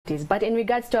parties. But in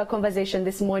regards to our conversation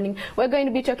this morning, we're going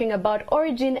to be talking about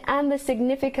origin and the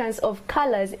significance of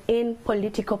colors in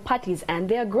political parties and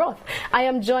their growth. I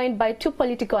am joined by two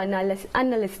political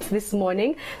analysts this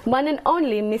morning, one and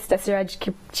only Mr. Siraj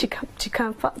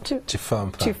Chifampa.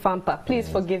 Please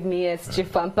forgive me, yes,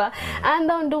 Chifampa.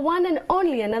 And on the one and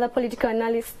only another political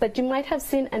analyst that you might have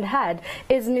seen and had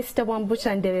is Mr.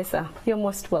 Wambucha Nderesa. You're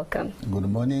most welcome. Good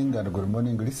morning and good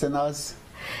morning, listeners.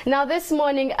 Now this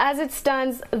morning, as it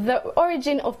stands, the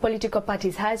origin of political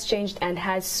parties has changed and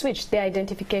has switched. Their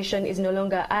identification is no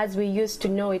longer as we used to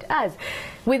know it as.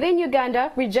 Within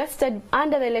Uganda, registered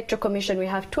under the Electoral Commission, we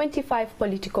have 25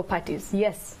 political parties.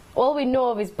 Yes. All we know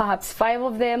of is perhaps 5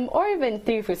 of them, or even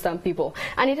 3 for some people.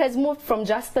 And it has moved from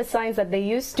just the signs that they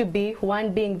used to be,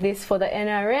 one being this for the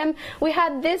NRM. We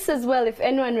had this as well, if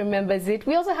anyone remembers it.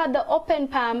 We also had the open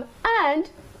palm, and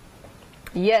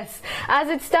yes, as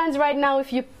it stands right now,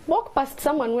 if you walk past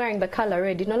someone wearing the color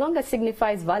red, it no longer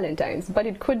signifies Valentine's, but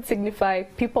it could signify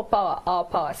people power, our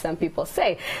power, some people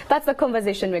say. That's the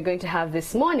conversation we're going to have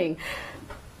this morning.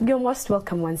 You're most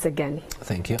welcome once again.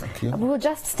 Thank you. Thank you. We'll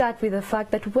just start with the fact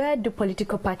that where do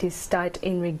political parties start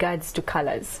in regards to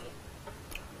colors?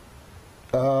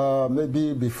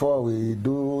 Maybe before we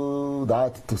do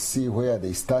that, to see where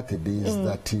they started is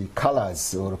that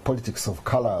colors, or politics of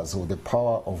colors, or the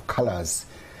power of colors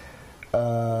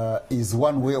is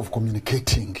one way of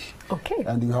communicating. Okay.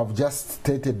 And you have just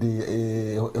stated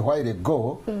a while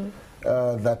ago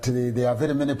that there are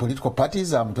very many political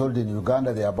parties. I'm told in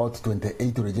Uganda there are about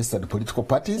 28 registered political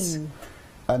parties.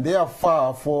 And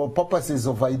therefore, for purposes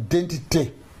of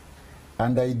identity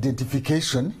and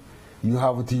identification, you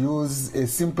have to use a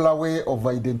simpler way of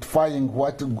identifying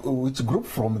which group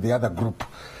from the other group.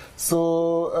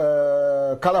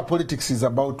 So color politics is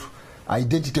about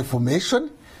identity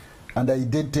formation and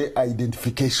identity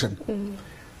identification.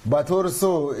 But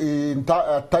also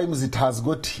at times it has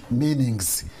got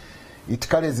meanings. It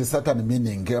carries a certain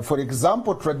meaning. For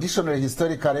example, traditionally,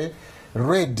 historically,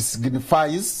 red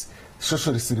signifies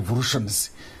socialist revolutions.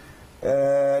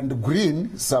 And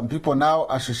green, some people now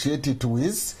associate it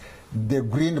with the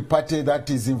Green Party, that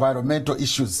is environmental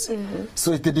issues.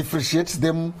 So it differentiates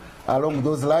them along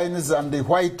those lines. And the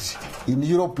white in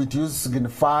Europe, it used to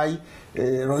signify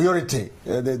royalty,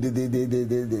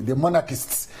 the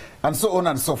monarchists, and so on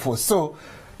and so forth. So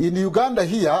in Uganda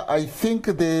here, I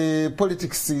think the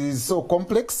politics is so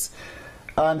complex,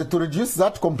 and to reduce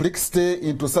that complexity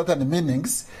into certain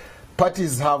meanings,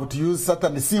 parties have to use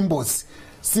certain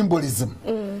symbolism.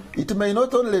 It may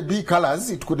not only be colors,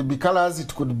 it could be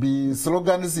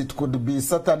slogans, it could be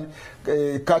certain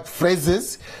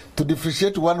catchphrases to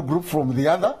differentiate one group from the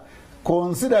other,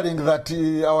 considering that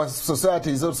our society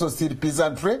is also still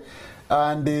peasantry,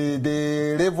 and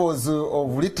the levels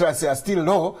of literacy are still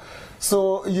low.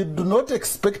 So you do not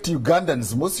expect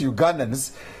Ugandans, most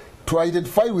Ugandans, to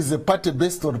identify with a party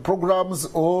based on programs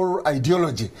or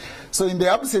ideology. So in the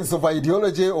absence of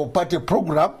ideology or party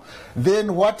program,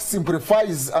 then what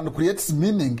simplifies and creates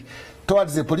meaning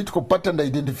towards a political party and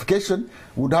identification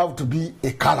would have to be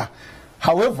a color.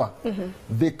 However,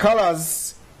 the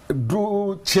colors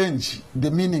do change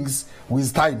the meanings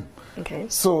with time. Okay.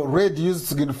 So red used to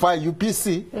signify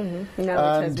UPC.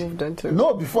 Now it has moved on to...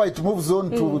 No, before it moves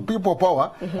on to people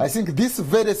power, I think this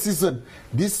very season,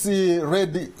 this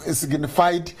red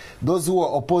signified those who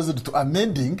were opposed to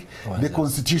amending the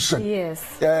constitution. Yes.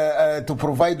 To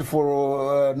provide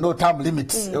for no term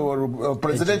limits or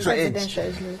presidential age.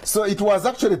 So it was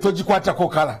actually Tojikwata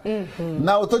color.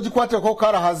 Now Tojikwata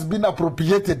color has been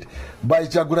appropriated by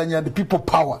Kyagulanyi and people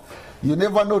power. You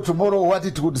never know tomorrow what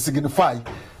it would signify.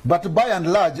 But by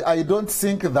and large, I don't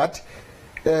think that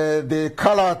the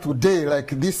color today,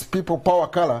 like this people power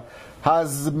color,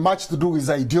 has much to do with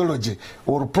ideology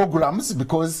or programs,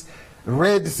 because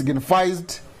red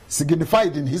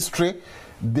signified in history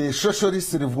the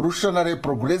socialist, revolutionary,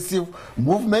 progressive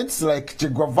movements like Che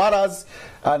Guevara's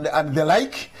and the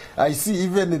like. I see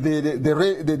even is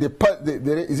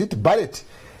it Barrett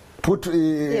put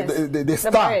the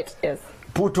star. Barrett, yes.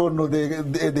 Put on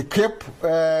the cape.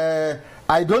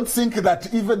 I don't think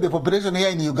that even the population here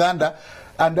in Uganda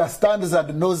understands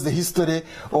and knows the history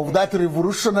of that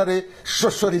revolutionary,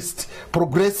 socialist,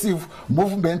 progressive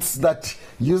movements that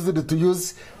used to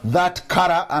use that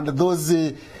color and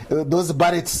those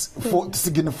barrets to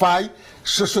signify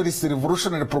socialist,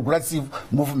 revolutionary, progressive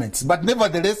movements. But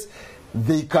nevertheless,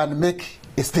 they can make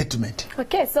a statement.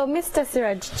 Okay, so Mr.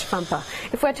 Siraj Chifampa,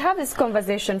 if we're to have this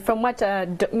conversation from what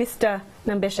Mr.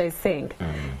 Nambesha is saying,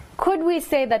 could we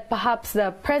say that perhaps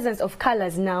the presence of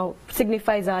colors now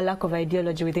signifies our lack of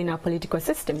ideology within our political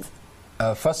systems?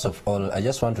 First of all, I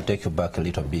just want to take you back a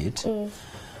little bit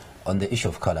on the issue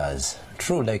of colors.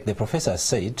 True, like the professor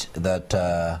said,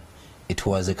 that it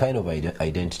was a kind of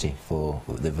identity for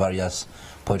the various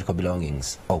political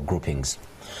belongings or groupings.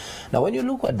 Now, when you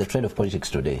look at the trend of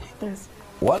politics today, yes,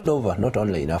 world over, not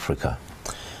only in Africa,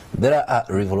 there are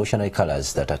revolutionary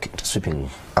colors that are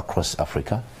sweeping across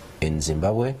Africa. In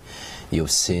Zimbabwe,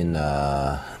 you've seen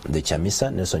the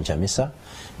Chamisa, Nelson Chamisa,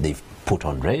 they've put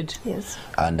on red. Yes.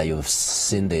 And you've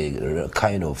seen the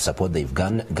kind of support they've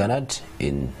garnered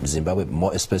in Zimbabwe,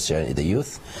 more especially the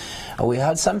youth. We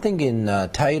had something in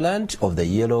Thailand of the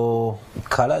yellow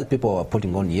color. People were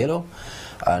putting on yellow,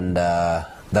 and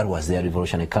that was their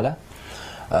revolutionary color.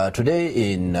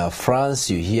 Today in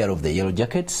France, you hear of the yellow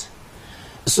jackets.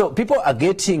 So people are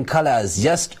getting colors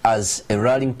just as a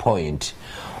rallying point,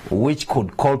 which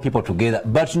could call people together,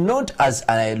 but not as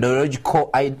an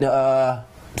ideological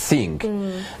thing,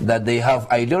 that they have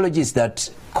ideologies that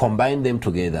combine them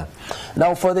together.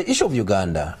 Now, for the issue of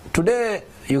Uganda, today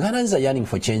Ugandans are yearning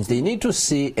for change. They need to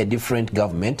see a different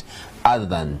government other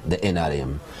than the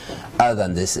NRM, other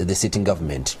than the sitting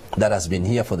government that has been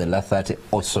here for the last 30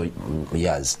 or so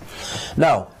years.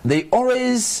 Now, they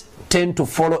always tend to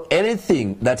follow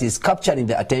anything that is capturing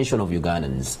the attention of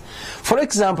Ugandans. For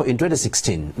example, in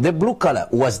 2016, the blue color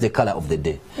was the color of the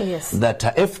day. Yes. That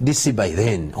FDC by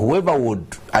then, whoever would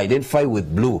identify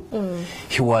with blue,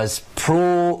 he was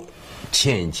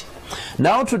pro-change.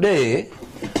 Now today,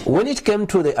 when it came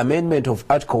to the amendment of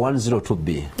Article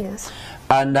 102B, yes,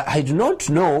 and I do not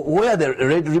know where the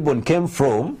red ribbon came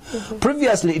from.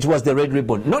 Previously, it was the red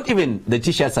ribbon, not even the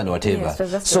T-shirts and whatever.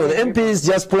 Yes, so the MPs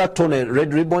just plucked on a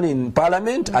red ribbon in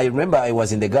Parliament. I remember I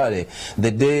was in the gallery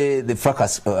the day the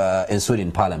fracas ensued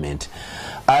in Parliament.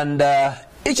 And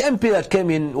each MP that came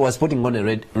in was putting on a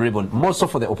red ribbon, more so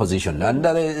for the opposition. And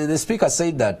the Speaker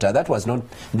said that that was not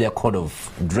their code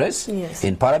of dress, yes,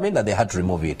 in Parliament, that they had to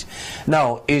remove it.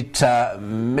 Now, it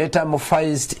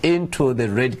metamorphosed into the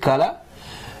red color.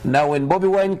 Now, when Bobi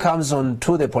Wine comes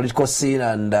onto the political scene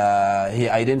and he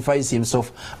identifies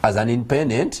himself as an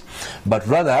independent, but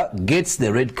rather gets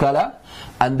the red color,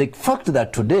 and the fact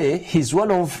that today he's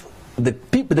one of the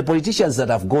politicians that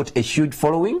have got a huge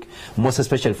following, most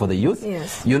especially for the youth.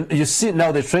 Yes. You see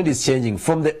now the trend is changing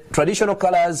from the traditional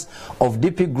colors of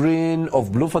DP green,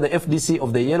 of blue for the FDC,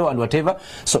 of the yellow and whatever.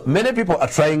 So many people are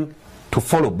trying to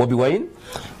follow Bobi Wine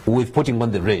with putting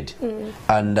on the red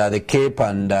and the cape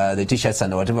and the T-shirts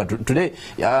and whatever today.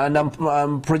 And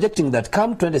I'm projecting that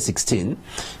come 2016,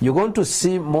 you're going to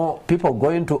see more people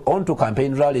going onto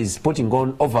campaign rallies putting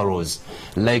on overalls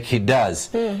like he does.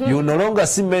 You no longer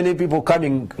see many people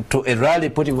coming to a rally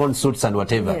putting on suits and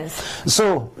whatever. Yes.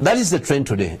 So that is the trend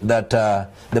today, that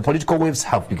the political waves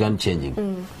have begun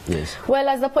changing. Yes. Well,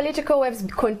 as the political waves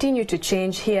continue to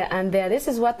change here and there, this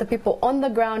is what the people on the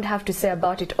ground have to say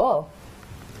about it all.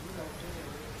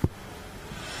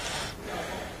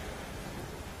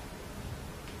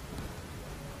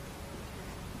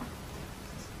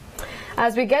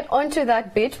 As we get onto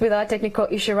that bit with our technical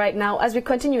issue right now, as we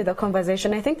continue the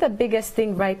conversation, I think the biggest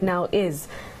thing right now is,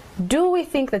 do we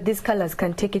think that these colors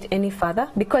can take it any further?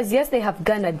 Because yes, they have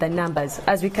garnered the numbers,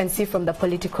 as we can see from the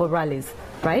political rallies,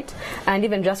 right? And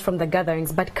even just from the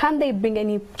gatherings. But can they bring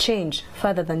any change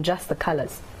further than just the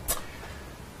colors?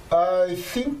 I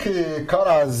think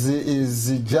colors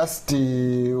is just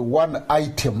one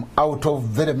item out of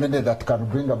very many that can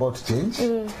bring about change.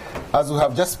 As we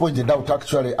have just pointed out,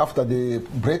 actually, after the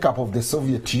breakup of the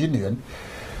Soviet Union,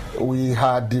 we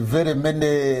had very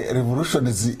many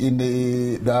revolutions in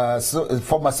the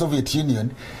former Soviet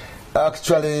Union,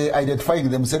 actually identifying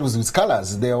themselves with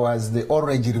colors. There was the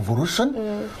Orange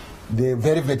Revolution, the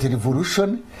Velvet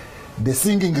Revolution, the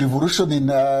Singing Revolution in,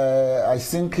 I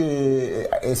think,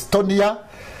 Estonia.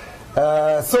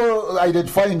 So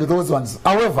identifying those ones.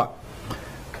 However,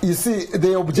 you see,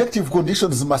 the objective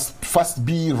conditions must first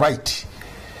be right.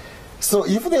 So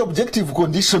if the objective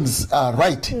conditions are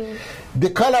right, the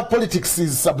color politics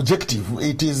is subjective.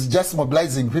 It is just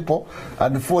mobilizing people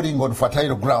and falling on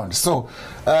fertile ground. So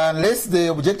unless the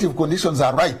objective conditions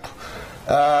are ripe,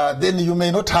 then you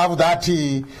may not have that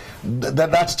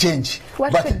that change.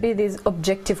 What should be these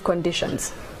objective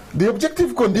conditions? The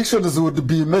objective conditions would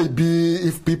be maybe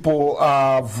if people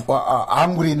are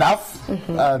angry enough,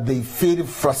 they feel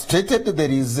frustrated,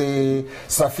 there is a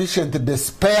sufficient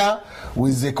despair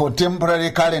with the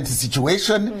contemporary current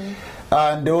situation,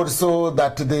 and also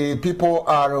that the people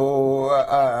are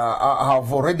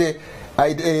have already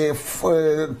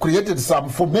created some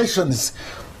formations,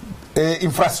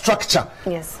 infrastructure,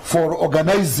 yes, for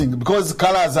organizing, because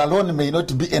colors alone may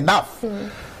not be enough.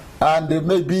 and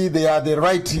maybe they are the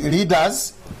right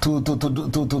leaders to do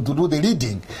the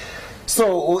leading.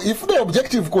 So if the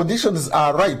objective conditions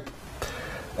are ripe,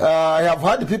 I have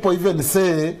heard people even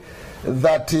say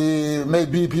that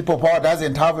maybe people power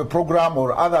doesn't have a program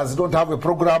or others don't have a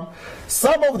program.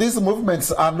 Some of these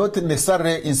movements are not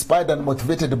necessarily inspired and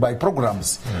motivated by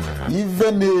programs.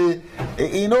 Even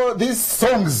you know, these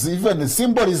songs, even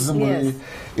symbolism. Yes.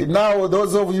 Now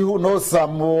those of you who know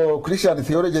some Christian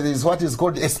theology, there is what is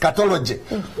called eschatology.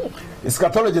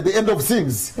 Eschatology, the end of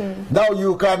things. Now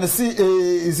you can see,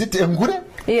 is it Engure?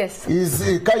 Yes.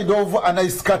 Is kind of an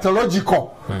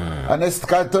eschatological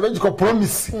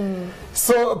promise.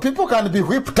 So people can be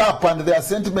whipped up, and their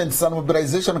sentiments and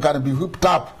mobilization can be whipped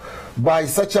up by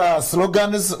such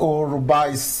slogans or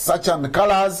by such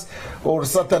colors or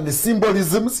certain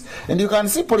symbolisms. And you can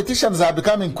see politicians are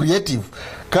becoming creative,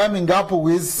 coming up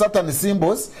with certain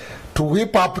symbols to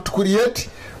whip up, to create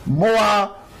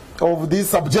more of these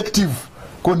subjective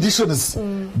conditions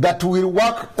that will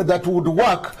work, that would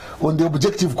work on the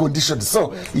objective conditions.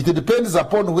 So it depends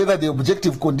upon whether the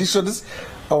objective conditions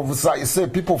of, say,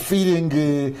 people feeling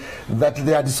that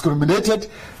they are discriminated,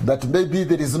 that maybe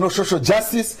there is no social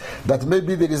justice, that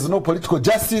maybe there is no political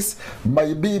justice,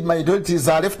 maybe minorities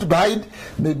are left behind,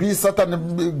 maybe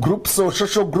certain groups or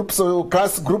social groups or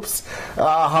class groups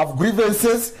have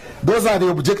grievances. Those are the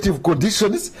objective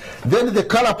conditions. Then the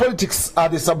color politics are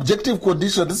the subjective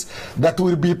conditions that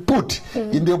will be put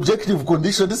in the objective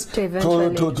conditions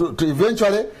to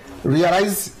eventually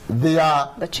realize their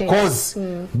cause.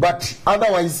 But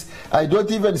otherwise, I don't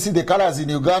even see the colors in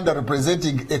Uganda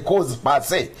representing a cause per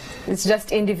se. It's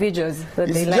just individuals that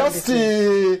it's they like. Just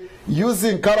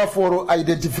using color for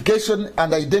identification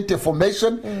and identity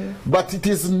formation, but it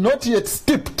is not yet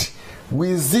steeped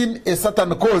within a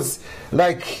certain cause.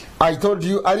 Like I told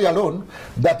you earlier on,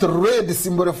 that red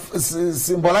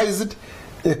symbolized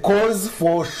a cause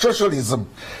for socialism.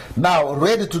 Now,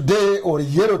 red today or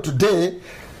yellow today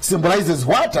symbolizes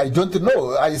what? I don't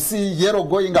know. I see yellow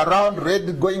going around,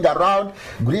 red going around,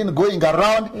 green going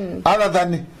around, other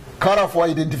than color for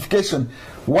identification.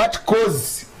 What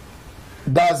cause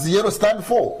does yellow stand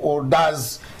for, or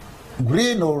does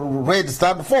green or red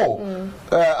stand for,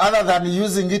 other than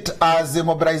using it as a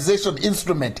mobilization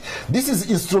instrument? This is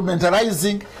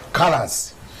instrumentalizing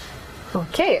colors.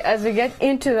 Okay, as we get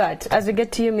into that, as we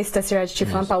get to you, Mr. Siraj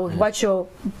Chifampa,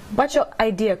 what your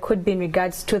idea could be in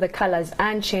regards to the colors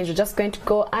and change. We're just going to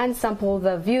go and sample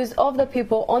the views of the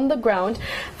people on the ground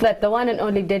that the one and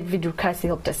only David Rukasi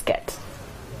helped us get.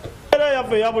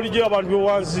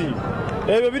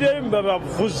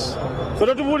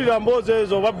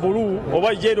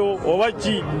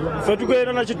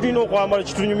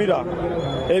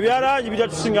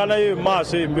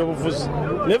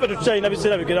 Never to China, we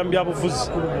said, we can be able to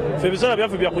Febisana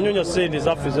Biakunya send his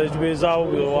office to be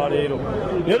out.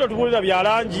 Never to put up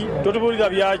Yarangi, to put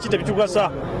up Yachita Tukasa,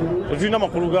 to Junama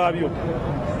Kurugabio.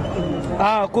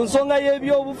 Ah, Kunsonga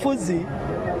Yabio Fuzi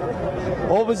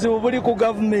over the Uburico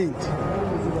government.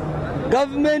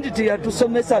 Government here to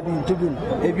some Messabin to be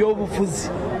a Biobu Fuzi.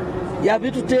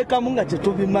 Yabi to take Amunga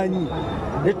to be money.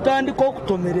 The Tandikok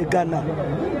to Merigana.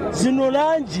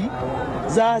 Zinolanji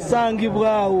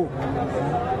zasangibwawo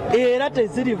era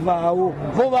tezirivaawo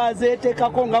bo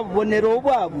bazeetekako nga bubonero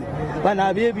bwabwe bano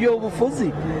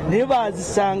ab'ebyobufuzi naye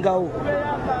bazisangawo.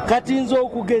 Kati nze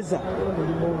okugeza,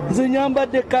 nze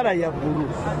nyambadde kala ya bbulu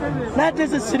naate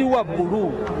ze siri wa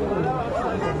bbulu,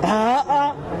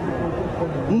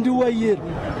 ndi wa yero,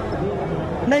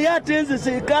 naye ate nze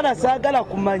sekala saagala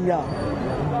kumanya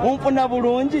onfuna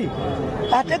bulungi.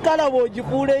 Ate kala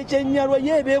bw'ogifuula ekyennyalwa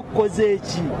ye eba ekukoze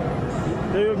eki?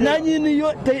 Nanyini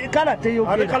yo kala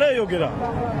teyogera. Kala eyogera.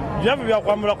 Byabwe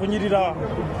byakwamula kunyirira.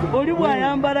 Oli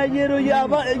bw'ayambala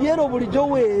yero bulijjo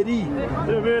weeri.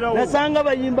 Nasanga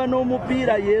bayimba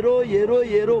n'omupiira yero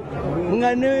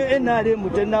nga ne NRM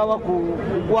tennaaba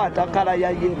kukwata kala ya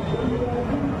yero.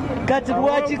 Kati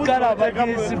lwaki kala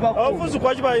bagyesiba? Abafuzi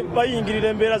kwaki bayingirira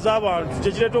embeera z'abantu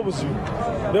kyekireeta obuzibu.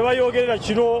 Bebayogerera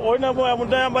kino, olina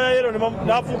mutayamba yero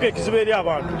n'afuuka ekizibu eri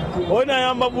abantu, olina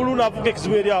ayamba bulu n'afuuka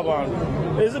ekizibu eri abantu.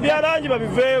 Ezo byalangi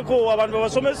babiveeko, abantu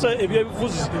babasomesa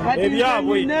ebyebufuzi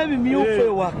ebyabwe. N'ebimyufu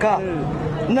ewaka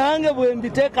nange bwe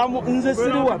mbiteekamu nze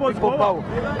siri wa people power.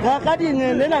 Kakati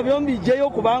ngende nabyo mbijjeyo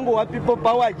kubanga wa people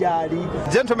power gyali.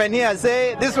 Gentleman here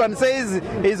say, this one says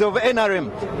he's of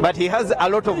NRM, but he has a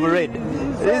lot of red.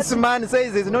 This man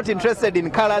says he's not interested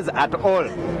in colors at all.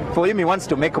 For him, he wants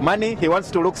to make money, he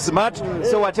wants to look smart,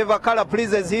 so whatever color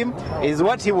pleases him is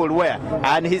what he will wear.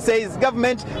 And he says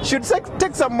government should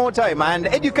take some more time and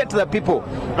educate the people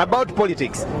about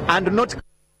politics and not...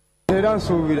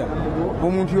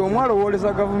 omuntu y'omwalo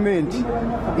owoleza gavumenti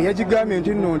eyagigambye nti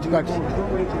nno nti kati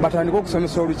batandika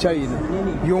okusomesa oluchina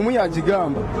y'omu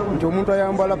yagigamba nti omuntu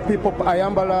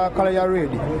ayambala kala ya red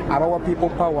abawa people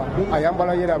power,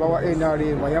 ayambala yera abawa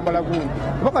NRM, ayambala gundi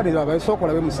bakati abayesooka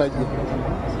olabe musajja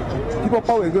people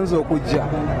power egenza okujja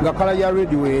nga kala ya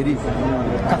red weeri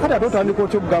kakati ate otandika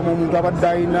otya okugamba omuntu abadde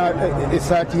alina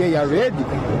esaati ye ya red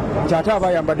nti ate aba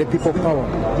ayambadde people power.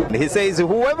 He says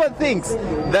whoever thinks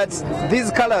that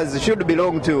these colors should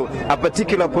belong to a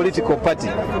particular political party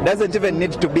doesn't even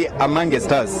need to be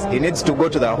amongst us. He needs to go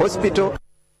to the hospital.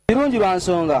 Birungi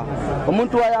bansonga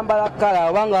omuntu ayambala kala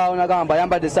obanga onagamba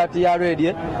ayambadde saati ya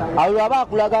red abo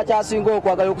abakulaga akyasinga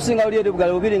okwagala okusinga red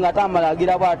bugalo bubiri nga tamala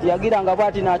agira bwati yagiranga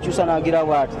bwati n'akyusa n'agira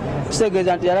bwati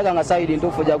kisegeeza nti yalaga nga sayidi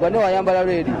ntuufu jagwa ne wayambala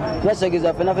red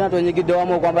yasegeeza fena twenyigidde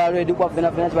wamu okwambala red kwa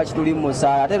fena kiba kituli mu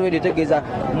musaayi ate red etegeeza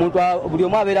omuntu buli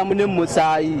omu abeera mune mu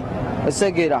musaayi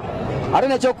esegera ate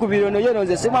nekyokubiri ono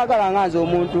yeronze simwagala nga nze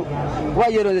omuntu kuba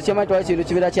yeronze kyemanyi twali kintu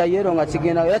kibeera kya yero nga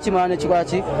kigenda era kimala nekikola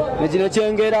ki nekino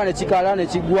kyengera nekikala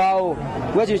nekigwawo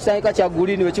kuba kintu kitandika kya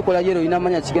gulini wekikola yero ina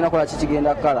manya kigenda kola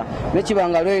kikigenda kala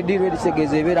nekibanga red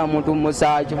kitegeeza ebeera muntu mu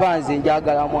musaayi kiva nze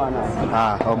njagala mwana.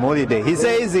 Omulide. He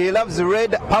says he loves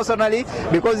red personally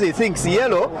because he thinks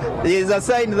yellow is a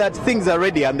sign that things are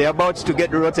ready and they're about to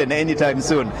get rotten anytime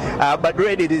soon. But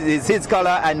red is his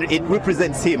color and it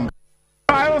represents him.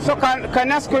 I also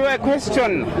can ask you a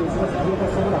question.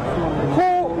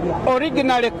 Who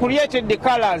originally created the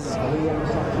colors?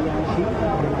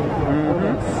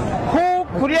 Who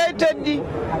created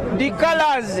the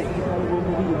colors?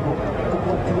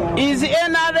 Is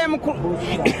NRM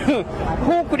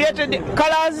who created the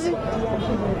colors?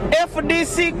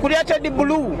 FDC created the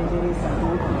blue.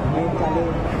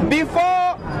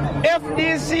 Before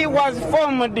FDC was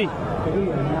formed,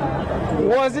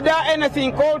 was there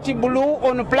anything called blue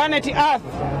on planet Earth?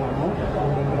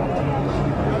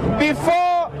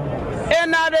 Before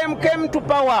NRM came to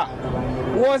power,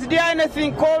 was there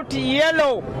anything called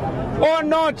yellow or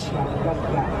not?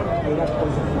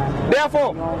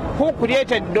 Therefore, who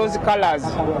created those colors?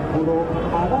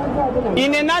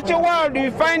 In a natural world, we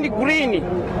find green.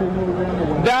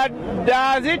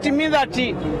 Does it mean that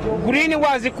green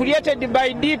was created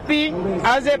by DP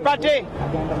as a party?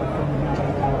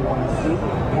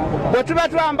 Bwe tuba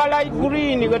twambala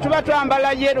green, bwe tuba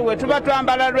twambala yellow, bwe tuba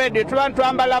twambala red, bwe tuba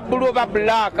twambala blue oba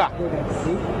black,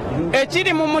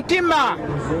 ekiri mu mutima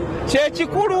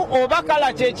kyekikulu oba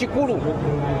kala kyekikulu.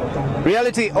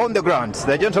 Reality on the ground.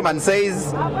 The gentleman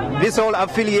says this whole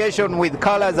affiliation with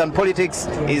colors and politics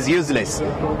is useless.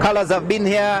 Colors have been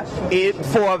here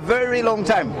for a very long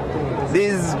time.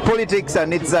 These politics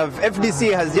and its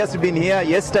FDC has just been here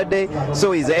yesterday,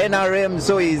 so is NRM,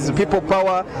 so is People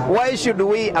Power. Why should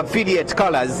we affiliate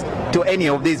colors to any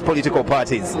of these political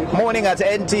parties? Morning at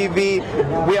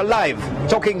NTV, we are live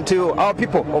talking to our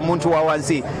people, Omuntu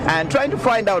Wawansi, and trying to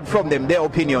find out from them their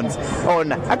opinions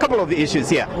on a couple of issues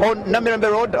here on Namirembe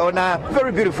Road on a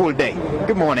very beautiful day.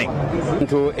 Good morning.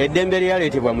 Omuntu eddembe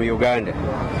lyaleetebwa mu Uganda.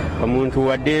 Omuntu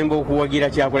wa ddembe okuwagira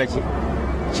kyakola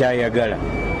kyayagala.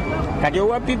 Kati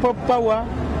owa People Power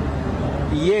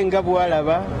ye nga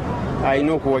bwalaba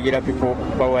alina okuwagira People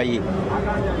Power ye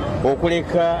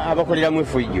okuleka abakoleramu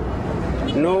effujjo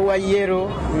n'owa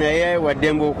yero naye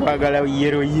waddembe okwagala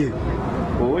yero ye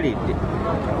owulidde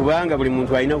kubanga buli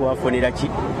muntu alina bwafonera ki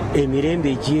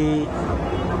emirembe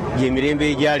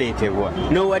emirembe egyaleetebwa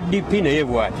n'owa DP naye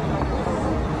bw'ati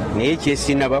naye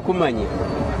kyesina bakumanya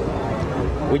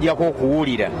ojjako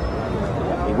okuwulira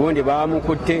Gundi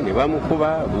bamukutte ne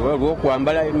bamukuba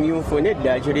olw'okwambala emyufu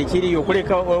nedda ekyo tekiriyo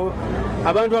okuleka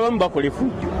abantu abamu bakola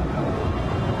effujjo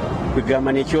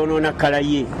kwegamba nekyonoona kala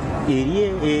ye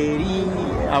eri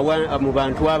mu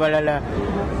bantu abalala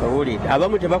owulidde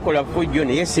abamu tebakola ffujjo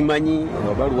naye simanyi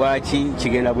oba lwaki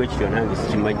kigenda bwe kityo nange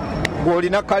sikimanyi.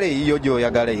 Gw'olina kala eyiyo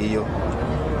gy'oyagala eyiyo?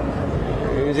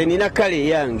 Nze nina kala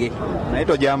eyange. Naye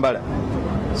togyambala?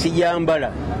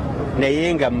 Sigyambala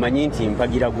naye nga mmanyi nti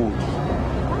mpagira gundi.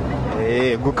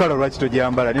 Gukala lwaki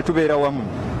togyambala ne tubeera wamu?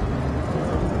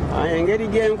 Engeri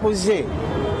gyenkuze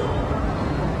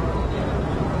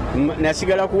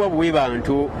nasigala kuwa buwi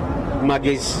bantu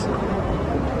magezi.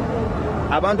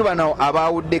 Abantu bano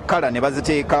abaawudde kala ne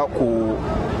baziteeka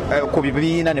ku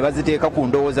bibiina ne baziteeka ku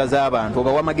ndowooza z'abantu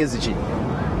obawa magezi ki?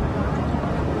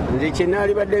 Nze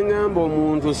kyenaali badde ngamba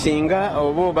omuntu singa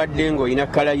oba obadde ng'olina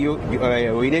kala yo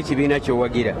olina ekibiina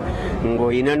ky'owagira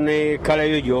ng'olina ne kala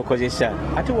yo gy'okozesa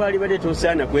ate waali badde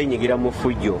tosaana kwenyigira mu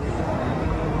ffujjo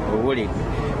obuli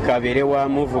kabeere wa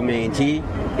muvumenti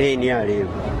NRM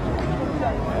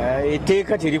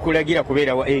etteeka terikulagira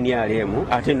kubeera wa NRM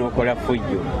ate n'okola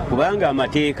fujjo kubanga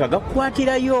amateeka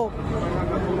gakukwatirayo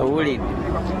owulidde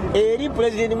eri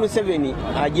Pulezidenti Museveni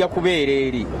ajja kubeera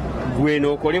eri gwe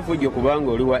n'okole fujjo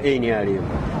kubanga oli wa NRM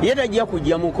ye tajja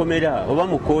kujja mukomera oba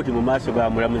mu kooti mu maaso ga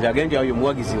mulamuzi agende ayo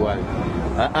muwagizi wange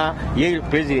ye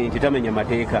Pulezidenti tamenya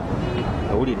mateeka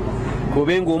owulidde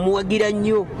kubenga omuwagira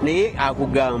nnyo naye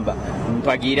akugamba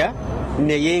mpagira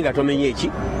naye nga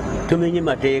tomenye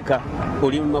mateeka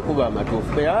oli mu makubo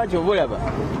amatuufu kyova olaba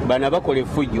bana bakola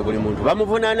effujjo buli muntu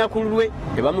bamuvunaana ku lulwe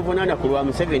tebamuvunaana ku lwa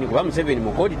Museveni kuba Museveni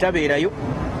mu kooti tabeerayo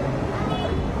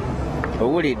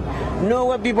owulidde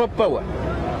nowa people power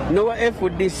nowa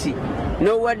FDC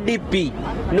nowa DP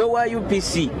nowa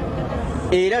UPC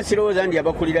era sirowooza ndi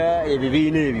abakulira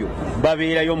ebibiina ebyo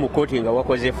babeerayo mu kooti nga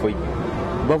wakoze effujjo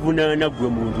bavunaana gwe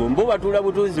muntu mbo batula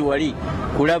butuuzi wali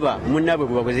kulaba munnaabwe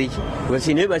bwe bakoze ki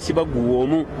basine basiba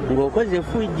gwomu ng'okoze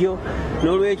effujjo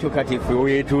n'olwekyo kati ffe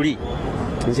weetuli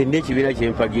nze n'ekibiina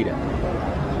kyempagira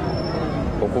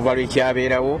okuva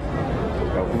lwekyabeerawo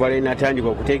okuva lwe natandika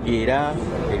okutegeera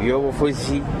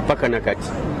ebyobufuzi paka na kati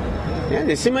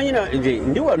nze simanyi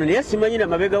ndi wano naye simanyi na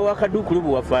mabega w'akaduukulu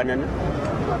bwe wafaanana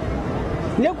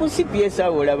ne ku CPS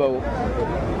awo olabawo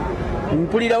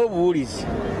mpulirawo buwulizi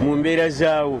mu mbeera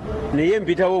zaawo naye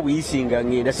mpitawo obuyisi nga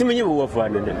ngenda simanyi bwe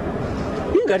wafaanana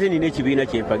nga ate nina ekibiina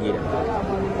kyempagira.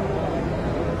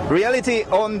 Reality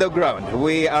on the ground.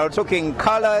 We are talking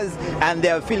colors and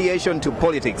their affiliation to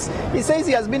politics. He says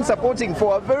he has been supporting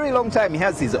for a very long time. He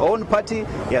has his own party.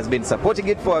 He has been supporting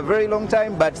it for a very long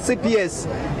time. But CPS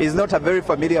is not a very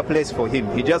familiar place for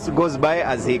him. He just goes by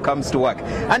as he comes to work.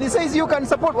 And he says you can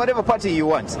support whatever party you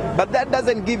want. But that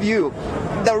doesn't give you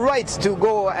the right to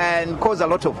go and cause a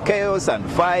lot of chaos and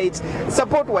fight.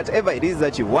 Support whatever it is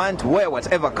that you want. Wear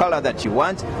whatever color that you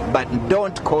want. But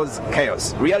don't cause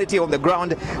chaos. Reality on the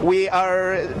ground. We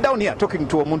are down here talking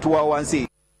to Omuntu wa Wansi.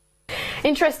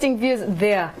 Interesting views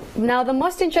there. Now, the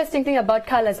most interesting thing about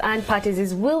colors and parties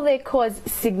is, will they cause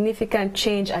significant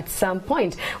change at some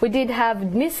point? We did have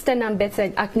Mr.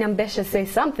 Nambesha say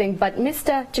something, but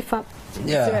Mr. Chifa,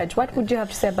 Siraj, what would you have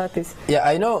to say about this? Yeah,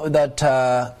 I know that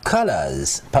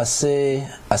colors per se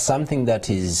are something that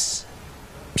is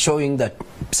showing that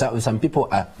some people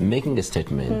are making a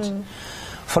statement.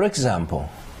 For example,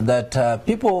 that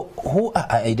people who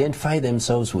identify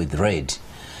themselves with red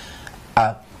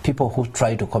are people who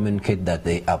try to communicate that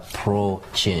they are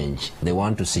pro-change. They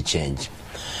want to see change.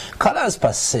 Colors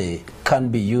per se can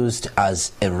be used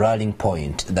as a rallying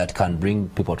point that can bring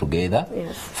people together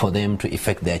for them to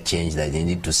effect their change that they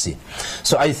need to see.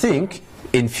 So I think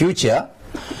in future,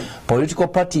 political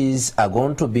parties are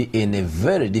going to be in a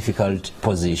very difficult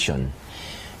position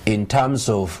in terms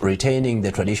of retaining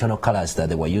the traditional colors that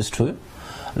they were used to,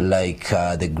 like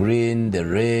the green, the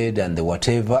red, and the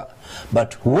whatever.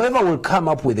 But whoever will come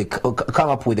up with a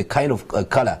kind of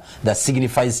color that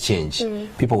signifies change,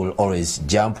 people will always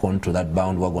jump onto that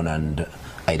bandwagon and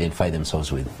identify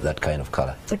themselves with that kind of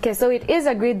color. Okay, so it is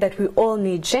agreed that we all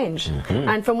need change.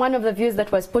 And from one of the views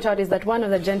that was put out is that one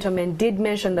of the gentlemen did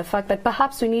mention the fact that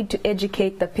perhaps we need to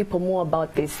educate the people more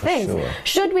about these things.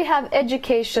 Should we have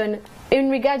education in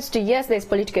regards to, yes, there's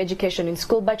political education in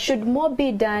school, but should more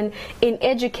be done in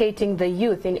educating the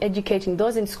youth, in educating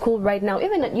those in school right now,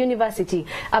 even at university,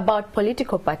 about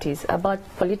political parties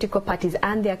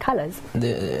and their colors?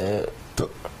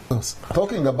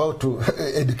 Talking about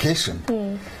education,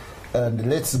 and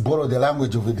let's borrow the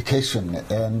language of education.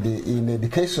 And in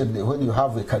education, when you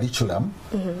have a curriculum,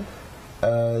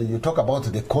 you talk about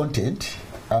the content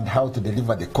and how to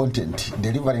deliver the content.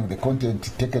 Delivering the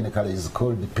content technically is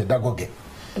called pedagogy.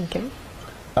 Okay.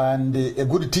 And a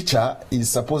good teacher is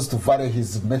supposed to vary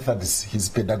his methods, his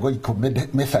pedagogical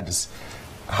methods,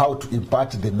 how to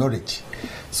impart the knowledge.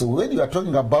 So when you are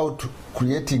talking about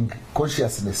creating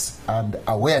consciousness and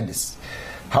awareness,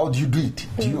 how do you do it?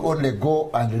 Do you only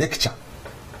go and lecture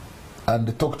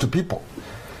and talk to people?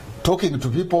 Talking to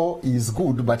people is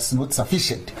good, but it's not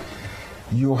sufficient.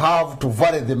 You have to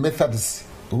vary the methods,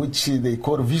 which they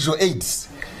call visual aids,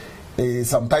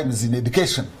 sometimes in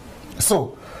education.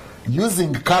 So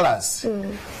using colors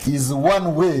is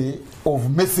one way of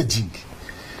messaging.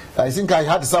 I think I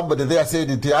had somebody there said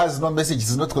it has no message,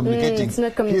 it's not communicating. It's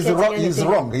not communicating. He's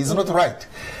wrong, he's not right.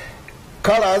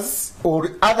 Colors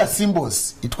or other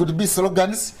symbols, it could be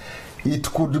slogans, it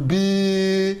could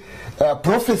be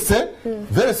prophecy.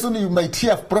 Very soon you might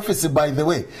hear prophecy, by the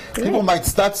way. People might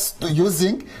start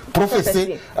using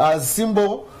prophecy as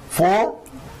symbol for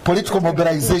political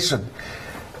mobilization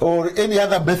or any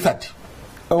other method.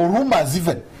 Or rumors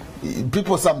even.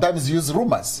 People sometimes use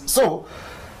rumors. So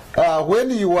when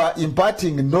you are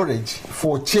imparting knowledge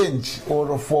for change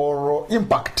or for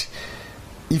impact,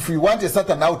 if you want a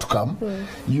certain outcome,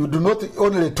 you do not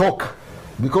only talk,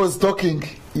 because talking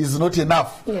is not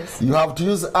enough. Yes. You have to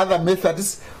use other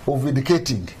methods of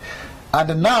educating.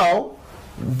 And now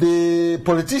the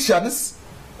politicians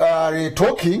are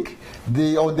talking,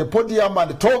 they on the podium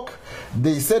and talk,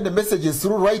 they send the messages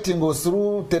through writing or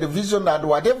through television and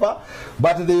whatever,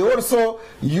 but they also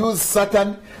use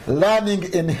certain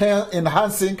learning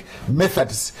enhancing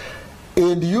methods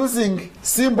and using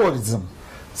symbolism,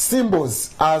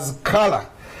 symbols as color.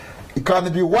 It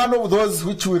can be one of those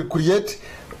which will create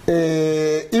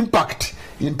impact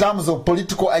in terms of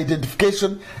political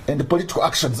identification and political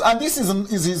actions. And this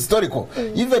is historical.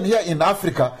 Even here in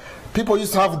Africa, people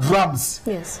used to have drums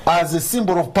as a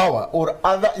symbol of power, or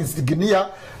other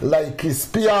insignia like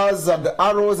spears and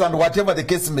arrows and whatever the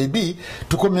case may be,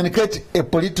 to communicate a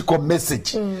political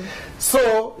message.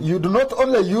 So you do not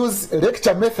only use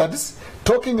lecture methods,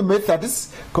 talking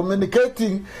methods,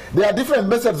 communicating. There are different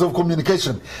methods of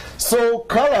communication. So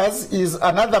colors is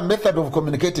another method of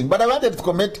communicating. But I wanted to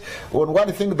comment on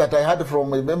one thing that I heard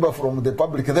from a member from the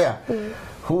public there,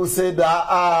 who said,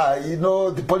 you know,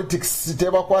 the politics,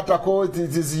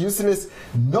 it is useless.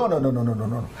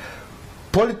 No.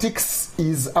 Politics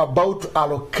is about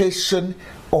allocation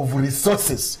of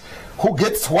resources. Who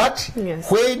gets what,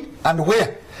 when, and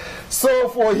where. So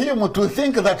for him to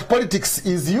think that politics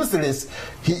is useless,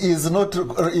 he is not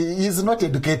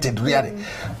educated, really.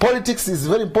 Politics is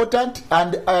very important,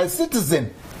 and a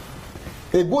citizen,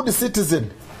 a good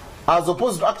citizen, as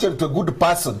opposed to actually to a good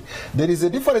person, there is a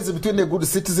difference between a good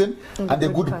citizen and a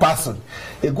good person.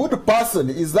 A good person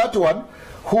is that one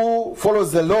who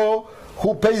follows the law,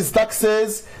 who pays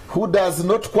taxes, who does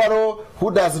not quarrel,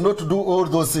 who does not do all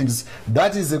those things.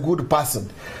 That is a good person.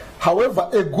 However,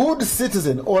 a good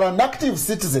citizen or an active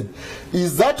citizen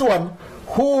is that one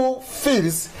who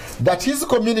feels that his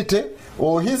community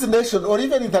or his nation or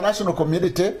even international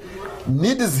community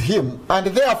needs him, and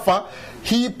therefore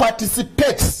he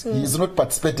participates. He is not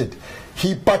participated.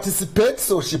 He participates,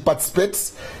 or she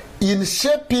participates in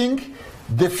shaping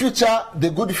the future, the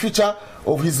good future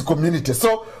of his community.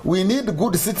 So we need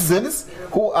good citizens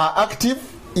who are active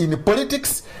in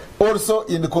politics, also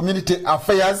in community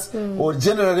affairs, or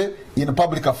generally in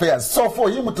public affairs. So for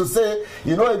him to say,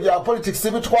 you know, if you are politics,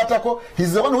 he's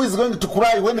the one who is going to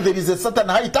cry when there is a certain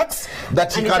high tax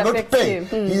that he cannot pay.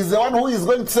 He's the one who is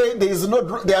going to say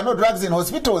there are no drugs in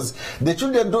hospitals, the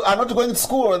children are not going to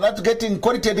school or not getting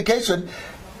quality education.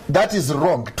 That is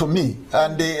wrong to me,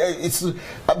 and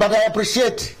but I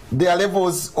appreciate their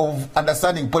levels of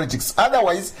understanding politics.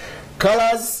 Otherwise,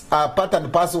 colors are part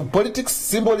and parcel of politics.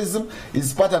 Symbolism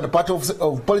is part and part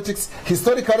of politics,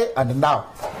 historically and now.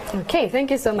 Okay,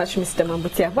 thank you so much, Mr.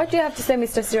 Mambutia. What do you have to say,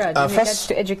 Mr. Siraj, in regards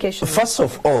to education? First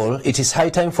of all, it is high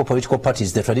time for political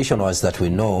parties. The tradition was that we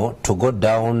know to go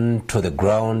down to the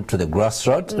ground, to the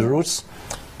grassroots,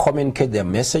 communicate their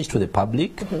message to the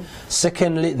public.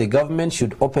 Secondly, the government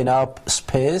should open up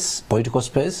space, political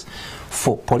space,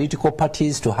 for political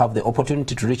parties to have the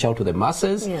opportunity to reach out to the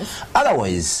masses.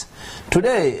 Otherwise,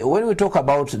 today, when we talk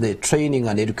about the training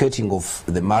and educating of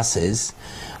the masses,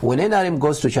 when NRM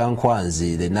goes to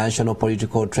Chankwanzi, the National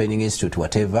Political Training Institute,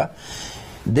 whatever,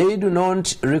 they do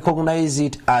not recognize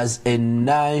it as a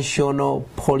national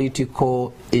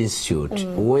political institute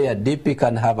where DP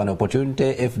can have an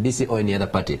opportunity, FDC or any other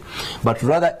party. But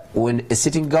rather, when a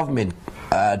sitting government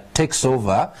takes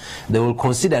over, they will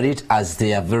consider it as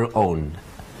their very own,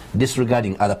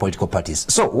 disregarding other political parties.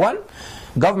 So one,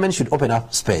 government should open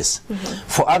up space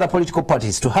for other political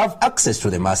parties to have access to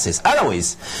the masses.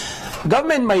 Otherwise,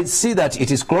 government might see that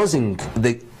it is closing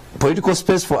the political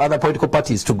space for other political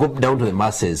parties to go down to the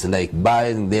masses, like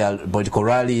buying their political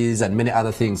rallies and many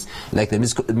other things, like the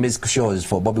music shows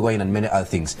for Bobby Wine and many other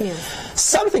things.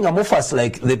 Something amorphous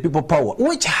like the people power,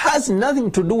 which has nothing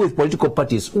to do with political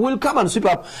parties, will come and sweep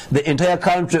up the entire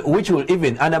country, which will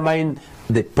even undermine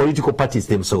the political parties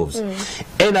themselves,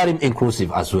 NRM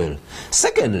inclusive as well.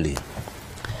 Secondly,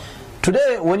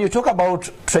 today, when you talk about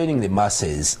training the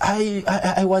masses,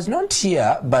 I was not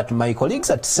here, but my colleagues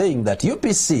are saying that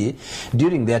UPC,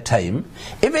 during their time,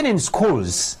 even in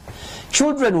schools,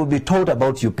 children will be taught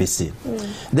about UPC.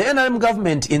 The NRM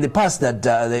government in the past, that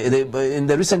in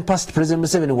the recent past, President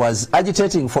Museveni was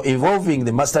agitating for involving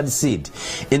the mustard seed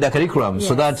in the curriculum,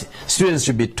 so that students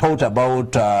should be taught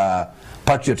about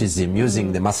patriotism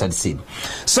using the mustard seed.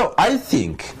 So I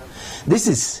think this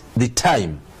is the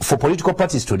time for political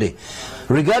parties today,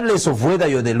 regardless of whether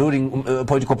you're the ruling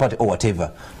political party or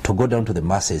whatever, to go down to the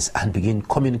masses and begin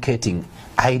communicating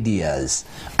ideas,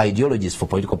 ideologies for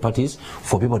political parties,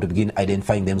 for people to begin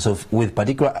identifying themselves with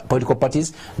particular political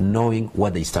parties, knowing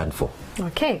what they stand for.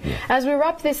 Okay. Yeah. As we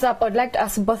wrap this up, I'd like to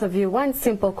ask both of you one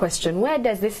simple question. Where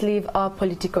does this leave our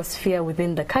political sphere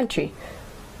within the country?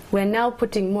 We're now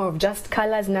putting more of just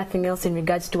colors, nothing else in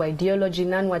regards to ideology,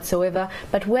 none whatsoever.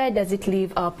 But where does it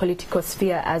leave our political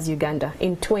sphere as Uganda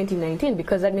in 2019?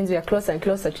 Because that means we are closer and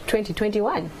closer to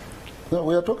 2021. No,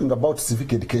 we are talking about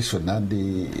civic education,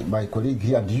 and my colleague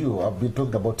here and you have been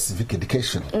talking about civic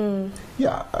education.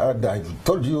 Yeah, and I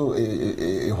told you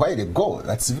a while ago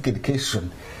that civic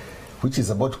education, which is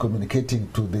about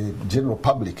communicating to the general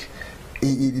public,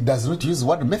 it does not use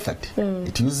one method.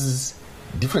 It uses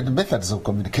different methods of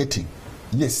communicating.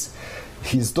 Yes,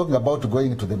 he's talking about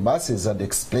going to the masses and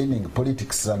explaining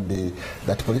politics, and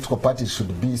that political parties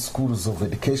should be schools of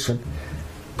education,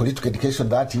 political education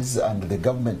that is, and the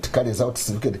government carries out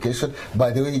civic education. By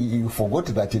the way, you forgot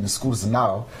that in schools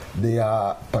now there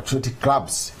are patriotic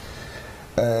clubs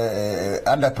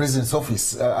under President's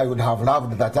office. I would have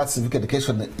loved that civic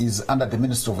education is under the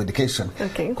Ministry of Education.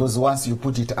 Because once you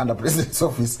put it under President's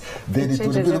office, then it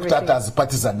will be looked at as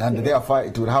partisan, and therefore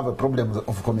it will have a problem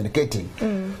of communicating.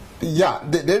 Yeah,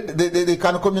 they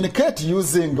can communicate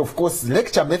using, of course,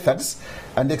 lecture methods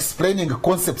and explaining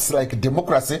concepts like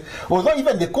democracy, although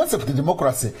even the concept of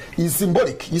democracy is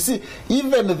symbolic. You see,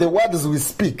 even the words we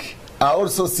speak are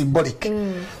also symbolic.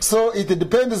 So it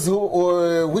depends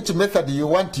which method you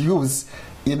want to use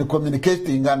in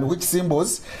communicating and which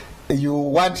symbols you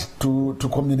want to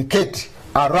communicate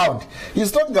around.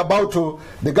 He's talking about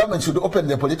the government should open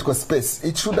the political space.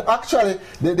 It should actually,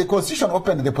 the constitution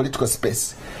open the political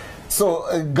space.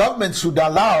 So government should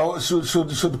allow,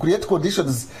 should create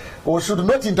conditions, or should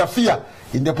not interfere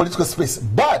in the political space.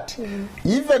 But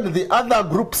even the other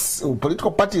groups, political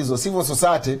parties or civil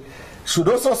society, should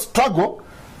also struggle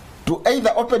to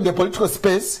either open the political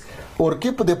space or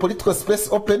keep the political space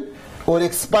open or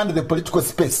expand the political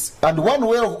space. And one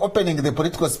way of opening the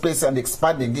political space and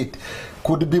expanding it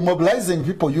could be mobilizing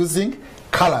people using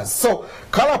colors. So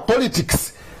color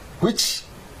politics, which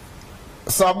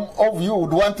some of you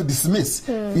would want to dismiss,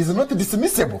 is not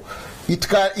dismissible.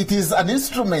 It is an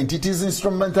instrument. It is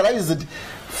instrumentalized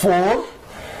for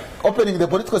opening the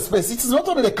political space. It is not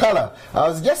only color. I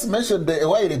was just mentioned a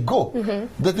while ago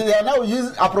that they are now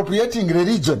appropriating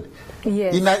religion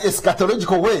in an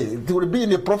eschatological way. It will be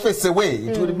in a prophecy way.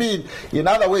 It will be in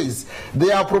other ways.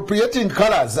 They are appropriating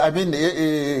colors. I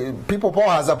mean, People Power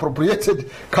has appropriated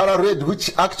color red,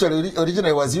 which actually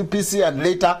originally was UPC, and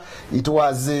later it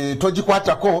was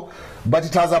Tojikwatako, but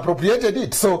it has appropriated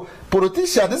it. So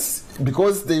politicians,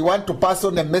 because they want to pass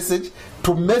on a message,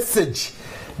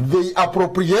 they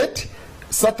appropriate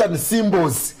certain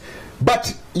symbols.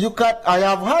 But you can, I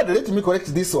have heard, let me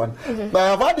correct this one, I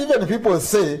have heard even people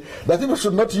say that people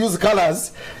should not use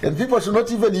colors, and people should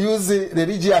not even use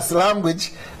religious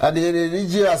language and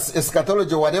religious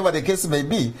eschatology, or whatever the case may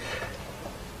be.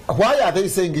 Why are they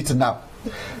saying it now?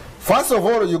 First of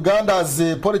all,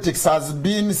 Uganda's politics has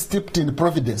been steeped in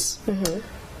providence.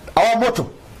 Our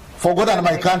motto, for God and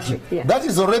my country, that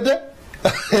is already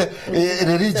a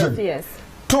religion. Yes.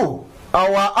 Two,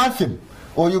 our anthem,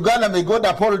 "O Uganda, may God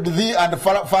uphold thee," and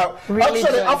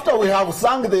actually, after we have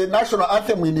sung the national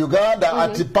anthem in Uganda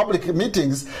at public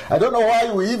meetings, I don't know why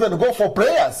we even go for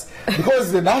prayers,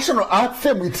 because the national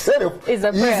anthem itself is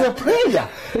a prayer.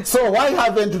 So why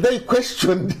haven't they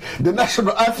questioned the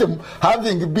national anthem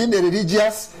having been a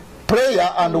religious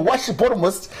prayer and worship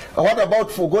almost? What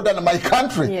about "For God and my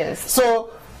country"? Yes. So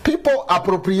people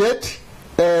appropriate,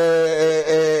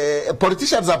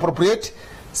 politicians appropriate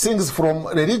things from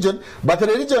religion, but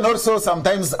religion also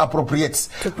sometimes appropriates.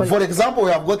 For example,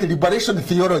 we have got liberation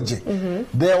theology.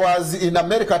 There was in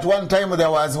America at one time,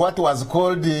 there was what was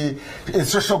called the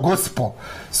social gospel.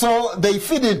 So they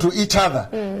feed into each other,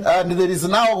 and there is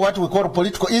now what we call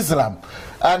political Islam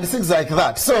and things like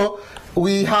that. So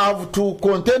we have to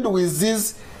contend with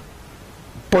these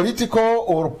political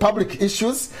or public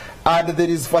issues, and there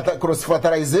is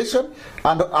cross-fertilization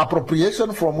and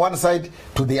appropriation from one side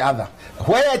to the other.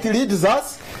 Where it leads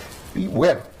us,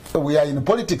 well, we are in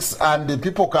politics, and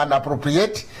people can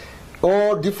appropriate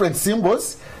all different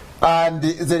symbols, and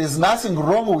there is nothing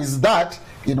wrong with that,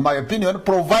 in my opinion,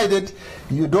 provided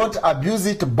you don't abuse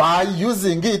it by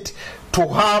using it to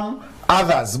harm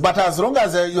others. But as long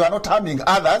as you are not harming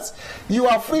others, you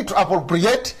are free to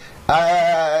appropriate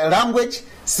language,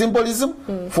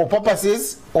 symbolism for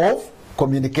purposes of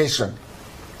communication.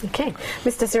 Okay.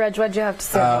 Mr. Siraj, what do you have to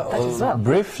say about that as well?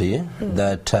 Briefly,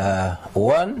 that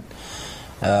one,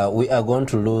 we are going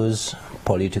to lose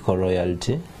political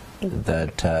royalty.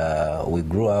 That we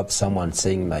grew up someone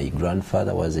saying my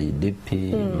grandfather was a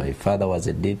DP, my father was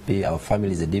a DP, our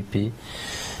family is a DP.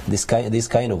 This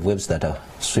kind of waves that are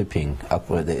sweeping up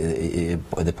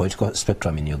the political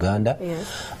spectrum in Uganda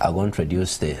are going to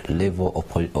reduce the level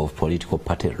of political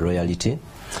party royalty.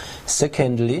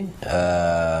 Secondly,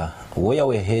 where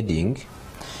we're heading,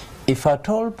 if at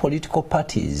all political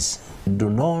parties do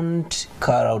not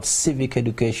carry out civic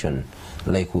education,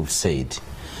 like we've said,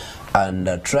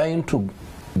 and trying to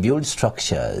build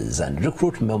structures and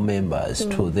recruit more members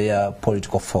to their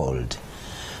political fold,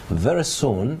 very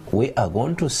soon we are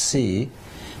going to see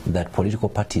that political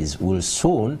parties will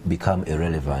soon become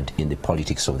irrelevant in the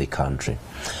politics of the country.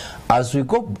 As we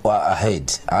go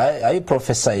ahead, I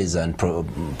prophesize and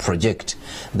project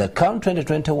that come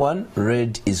 2021,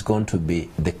 red is going to be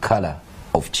the color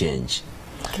of change.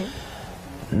 Okay.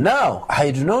 Now,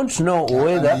 I do not know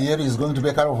whether... And yellow is going to be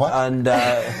a color of what? And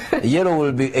yellow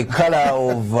will be a color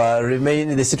of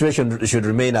the situation should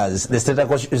remain as... The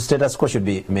status quo should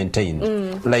be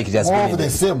maintained. Like it has been. More of the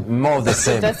same. More of the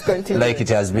same. Like it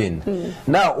has been.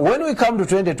 Now, when we come to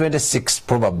 2026,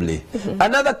 probably,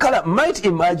 another color might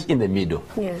emerge in the middle.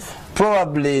 Yes.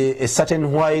 Probably a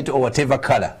certain white or whatever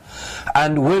color.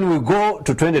 And when we go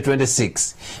to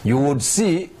 2026, you would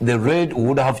see the red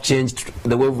would have changed,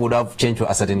 the wave would have changed to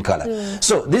a certain color.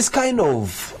 So this kind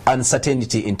of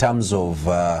uncertainty in terms of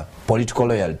political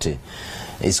loyalty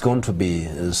is going to be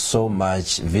so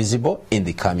much visible in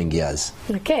the coming years.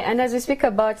 Okay, and as we speak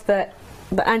about the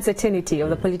uncertainty of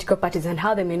the political parties and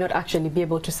how they may not actually be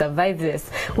able to survive this,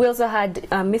 we also had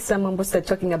Mr. Mambusa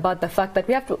talking about the fact that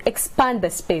we have to expand the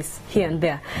space here and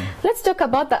there. Let's talk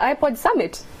about the iPod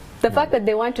Summit. The fact that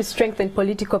they want to strengthen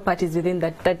political parties within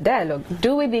that dialogue.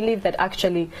 Do we believe that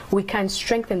actually we can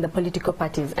strengthen the political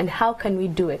parties, and how can we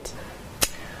do it?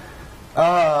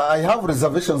 I have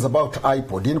reservations about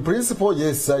iPod. In principle,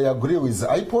 yes, I agree with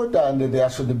iPod, and there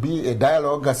should be a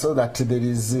dialogue so that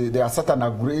there are certain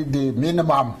agreed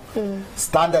minimum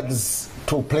standards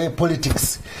to play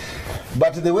politics.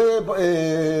 But the way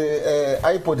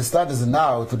iPod stands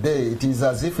now, today, it is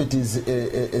as if it is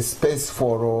a space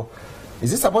for...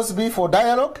 is it supposed to be for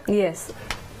dialogue? Yes.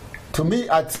 To me,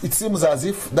 it seems as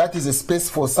if that is a space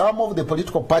for some of the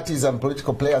political parties and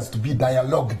political players to be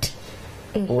dialogued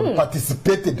or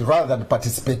participated rather than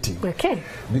participating. Okay.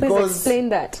 Because please explain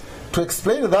that. To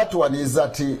explain that one is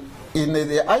that in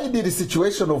the ideal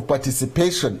situation of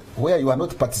participation, where you are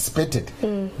not participated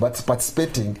but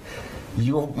participating,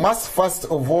 you must first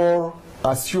of all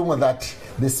assume that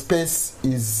the space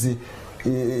is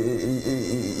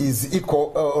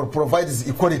equal or provides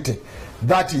equality.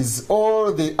 That is,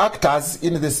 all the actors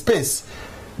in the space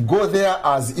go there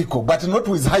as equal, but not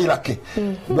with hierarchy.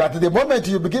 But the moment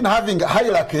you begin having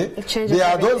hierarchy, there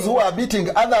are those who are meeting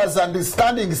others and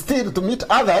standing still to meet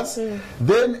others,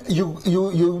 then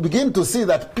you begin to see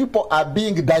that people are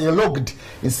being dialogued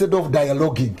instead of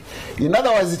dialoguing. In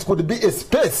other words, it could be a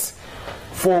space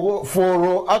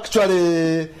for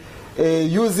actually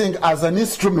using as an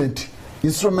instrument.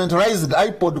 Instrumentalized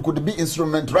iPod could be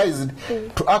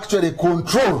instrumentalized to actually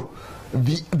control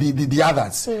the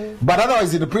others. But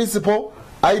otherwise, in principle,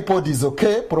 iPod is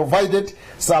okay, provided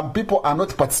some people are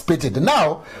not participated.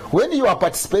 Now, when you are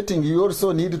participating, you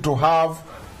also need to have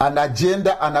an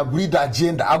agenda, an agreed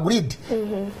agenda.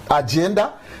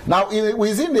 Agenda. Now,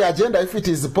 within the agenda, if it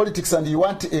is politics and you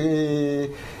want a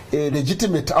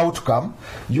legitimate outcome,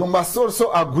 you must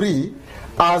also agree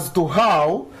as to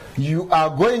how you are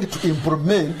going to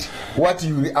implement what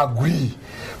you agree.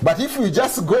 But if you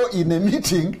just go in a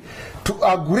meeting to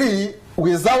agree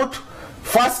without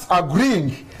first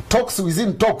agreeing, talks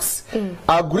within talks,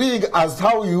 agreeing as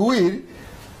how you will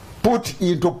put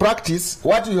into practice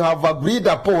what you have agreed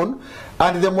upon,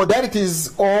 and the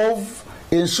modalities of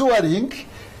ensuring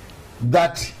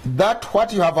that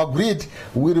what you have agreed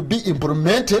will be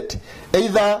implemented,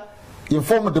 either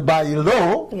informed by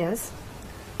law, yes,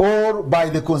 or by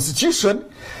the constitution,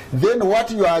 then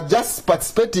what you are just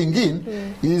participating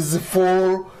in is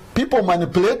for people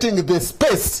manipulating the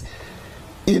space.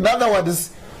 In other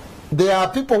words, there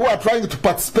are people who are trying to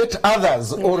participate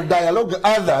others or dialogue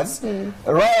others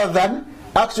rather than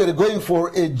actually going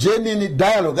for a genuine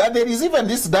dialogue. And there is even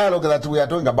this dialogue that we are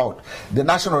talking about, the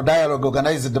national dialogue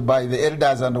organized by the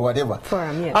elders and whatever.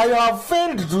 Forum, yes. I have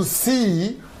failed to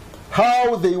see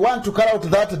how they want to carry out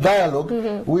that dialogue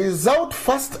without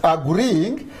first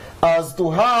agreeing as to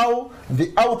how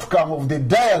the outcome of the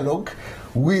dialogue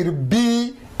will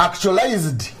be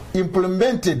actualized,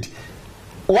 implemented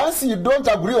once you don't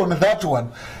agree on that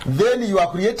one, then you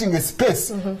are creating a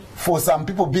space for some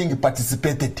people being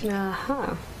participated.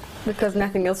 Because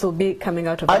nothing else will be coming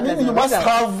out of it. I mean, you must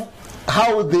have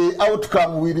how the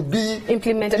outcome will be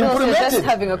implemented. No, so just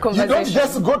having a conversation. You don't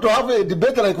just go to have a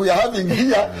debate like we are having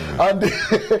here and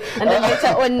then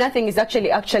later on nothing is actually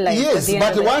actualized. Yes,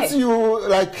 but once you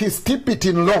like steep it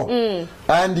in law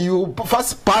and you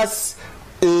first pass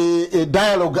a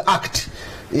dialogue act,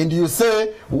 and you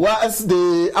say once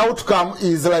the outcome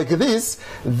is like this,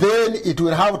 then it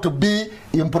will have to be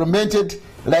implemented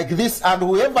like this, and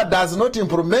whoever does not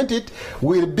implement it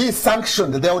will be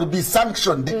sanctioned. There will be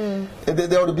sanctioned.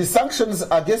 There will be sanctions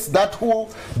against that who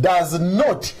does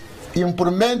not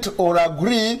implement or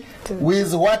agree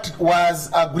with what was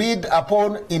agreed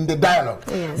upon in the dialogue.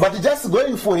 Yes. But just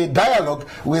going for a dialogue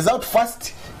without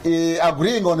first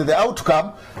agreeing on the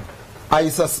outcome, I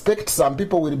suspect some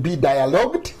people will be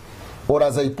dialogued, or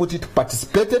as I put it,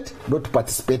 participated, not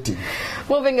participating.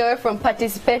 Moving away from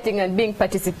participating and being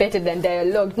participated and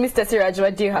dialogued, Mr. Siraj,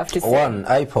 what do you have to say? One,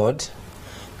 iPod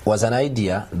was an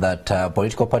idea that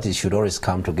political parties should always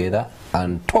come together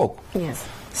and talk. Yes.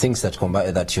 Things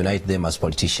that unite them as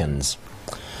politicians.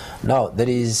 Now, there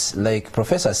is, like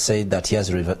Professor said, that he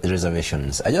has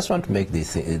reservations. I just want to make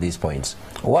these points.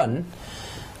 One,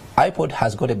 iPod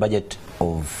has got a budget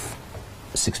of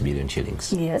 6 billion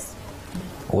shillings. Yes.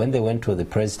 When they went to the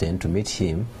president to meet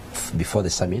him before the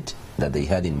summit that they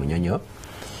had in Munyonyo,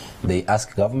 they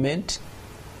asked government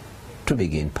to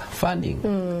begin funding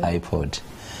iPod.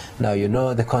 Now, you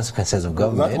know the consequences of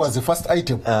government. That was the first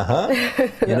item.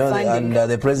 You know, and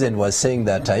the president was saying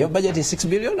that your budget is 6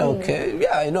 billion. Okay,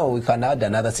 yeah, I know we can add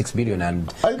another 6 billion,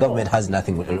 and government has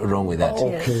nothing wrong with that.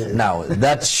 Okay. Now,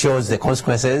 that shows the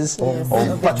consequences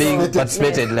of being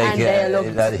participated,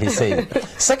 like he said.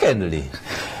 Secondly,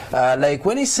 like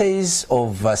when he says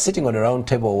of sitting on a round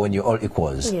table when you're all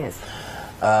equals. Yes.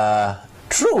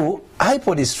 True,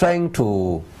 iPod is trying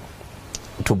to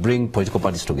bring political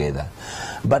parties together.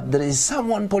 But there is a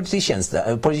politician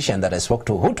that I spoke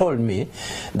to who told me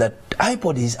that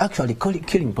iPod is actually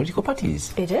killing political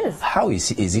parties. It is. How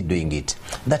is it doing it?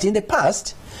 That in the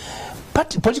past,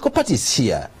 political parties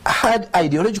here had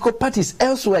ideological parties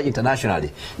elsewhere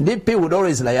internationally. DP would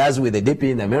always liaise with the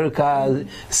DP in America,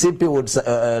 CP would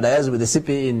liaise with the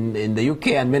CP in the UK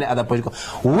and many other political,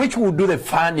 which would do the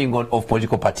funding of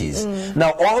political parties.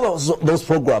 Now all those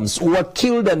programs were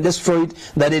killed and destroyed,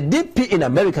 that a DP in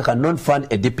America cannot fund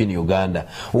a DP in Uganda.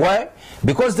 Why?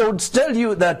 Because they would tell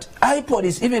you that iPod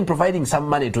is even providing some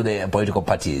money to the political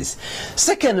parties.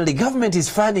 Secondly, government is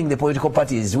funding the political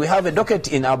parties. We have a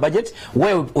docket in our budget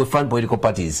where we fund political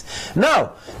parties.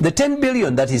 Now, the 10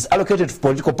 billion that is allocated for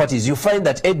political parties, you find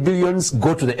that 8 billions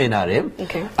go to the NRM,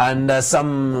 and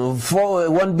some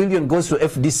 1 billion goes to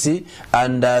FDC,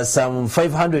 and some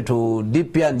 500 to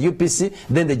DP and UPC.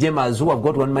 Then the GEMAs, who have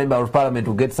got one member of parliament,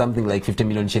 will get something like 50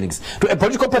 million shillings. To a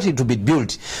political party to be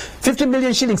built, 50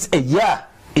 million shillings a year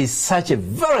is such a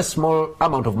very small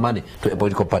amount of money to a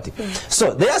political party.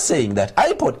 So they are saying that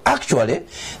iPod, actually,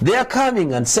 they are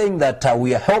coming and saying that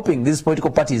we are helping these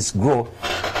political parties grow.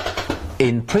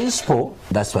 In principle,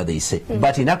 that's what they say.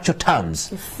 But in actual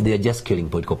terms, they are just killing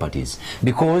political parties.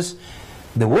 Because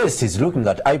the West is looking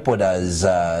at iPod as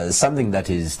something that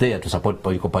is there to support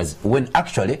political parties, when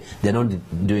actually they're not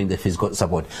doing the physical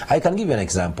support. I can give you an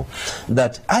example,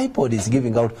 that iPod is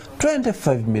giving out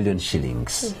 25 million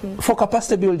shillings for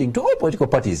capacity building to all political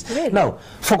parties. Really? Now,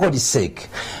 for God's sake,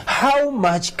 how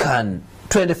much can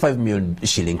 25 million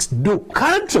shillings do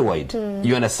countrywide?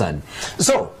 You understand?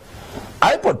 So,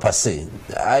 iPod per se,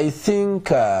 I think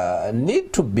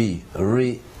need to be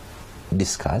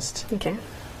rediscussed. Okay.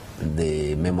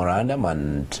 The memorandum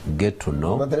and get to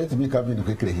know. But let me come in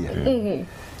quickly here.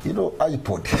 You know,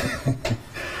 iPod,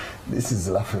 this is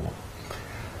laughable.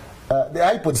 The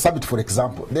iPod summit, for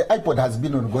example, the iPod has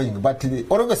been ongoing, but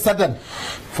all of a sudden,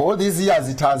 for all these years,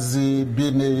 it has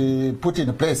been put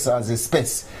in place as a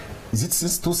space. Is it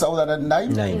since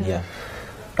 2009? Yeah.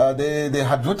 They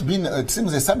had not been, it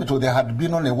seems the summit, or there had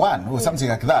been only one or something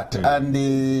like that. And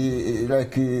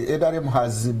like NRM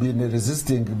has been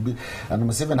resisting, and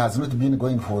Museveni has not been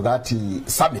going for that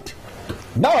summit.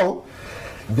 Now,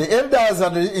 the elders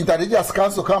and the Intelligence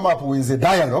Council come up with a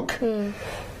dialogue.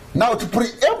 Now, to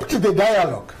preempt the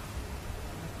dialogue,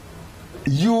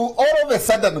 you all of a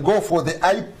sudden go for the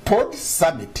iPod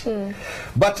summit.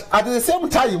 But at the same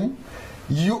time,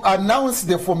 you announce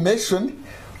the formation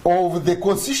of the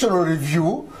Constitutional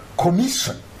Review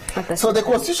Commission. So the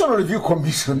Constitutional Review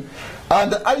Commission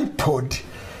and iPod,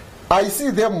 I see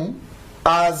them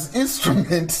as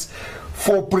instruments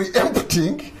for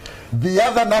preempting the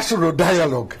other national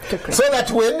dialogue. So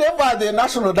that whenever the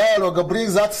national dialogue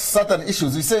brings out certain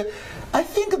issues, we say, I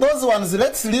think those ones,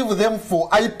 let's leave them for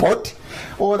iPod,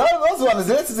 or those ones,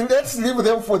 let's leave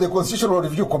them for the Constitutional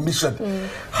Review Commission.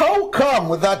 How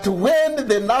come that when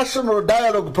the national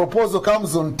dialogue proposal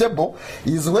comes on table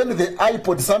is when the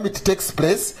iPod summit takes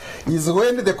place, is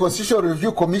when the Constitutional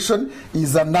Review Commission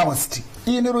is announced?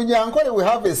 In Runyankore we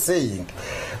have a saying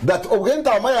that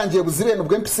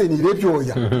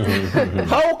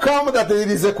how come that there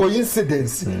is a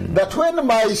coincidence that when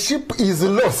my ship is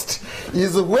lost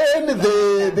is when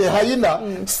the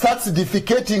hyena starts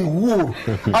defecating wool?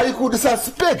 I could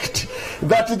suspect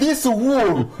that this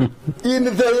wool in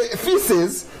the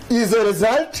feces is a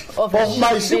result of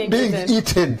my ship being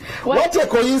eaten. What a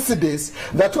coincidence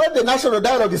that when the national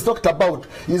dialogue is talked about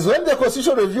is when the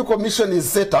Constitutional Review Commission is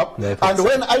set up and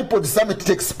when iPod Summit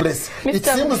takes place. It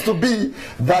seems to be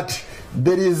that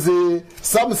there is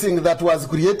something that was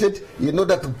created in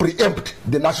order to preempt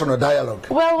the national dialogue.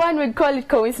 Well, one would call it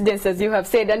coincidence, as you have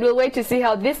said, and we'll wait to see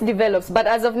how this develops. But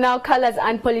as of now, colors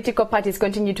and political parties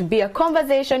continue to be a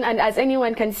conversation, and as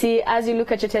anyone can see, as you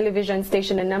look at your television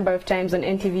station a number of times on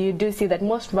NTV, you do see that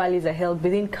most rallies are held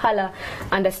within color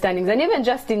understandings, and even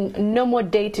just in normal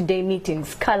day-to-day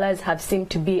meetings, colors have seemed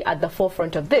to be at the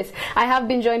forefront of this. I have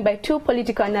been joined by two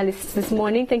political analysts this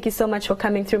morning. Thank you so much for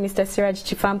coming through, Mr. Siraj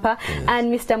Chifampa.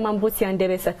 And Mr. Mambusi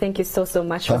Andebesa, thank you so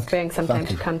much for sparing some time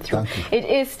to come through. It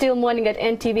is still Morning at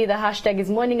NTV. The hashtag is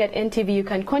Morning at NTV. You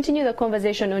can continue the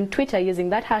conversation on Twitter using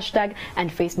that hashtag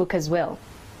and Facebook as well.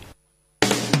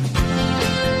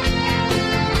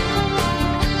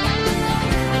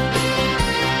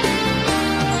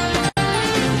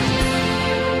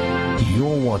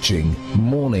 You're watching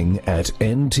Morning at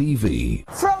NTV.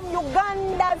 From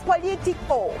Uganda's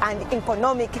political and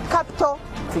economic capital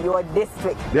to your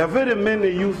district. There are very many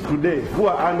youth today who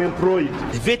are unemployed.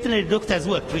 The veterinary doctors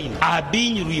who are trained are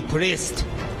being replaced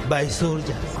by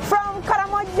soldiers. From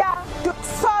Karamoja to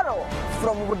Soro,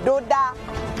 from Bududa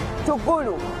to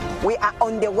Gulu, we are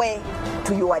on the way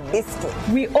to your district.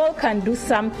 We all can do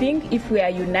something if we are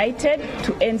united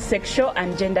to end sexual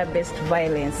and gender-based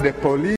violence. The police